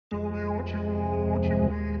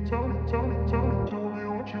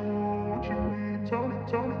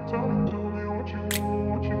I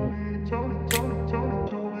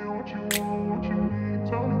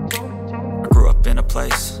grew up in a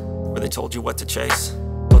place where they told you what to chase,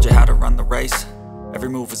 told you how to run the race. Every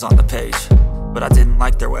move was on the page, but I didn't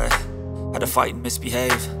like their way. Had to fight and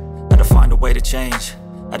misbehave, had to find a way to change,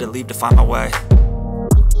 had to leave to find my way.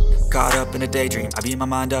 Caught up in a daydream, I beat my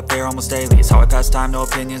mind up there almost daily. It's how I pass time, no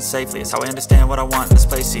opinions safely. It's how I understand what I want in this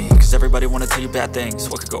place, see. Cause everybody wanna tell you bad things,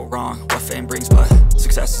 what could go wrong, what fame brings. But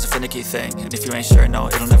success is a finicky thing, and if you ain't sure, no,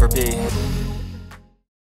 it'll never be.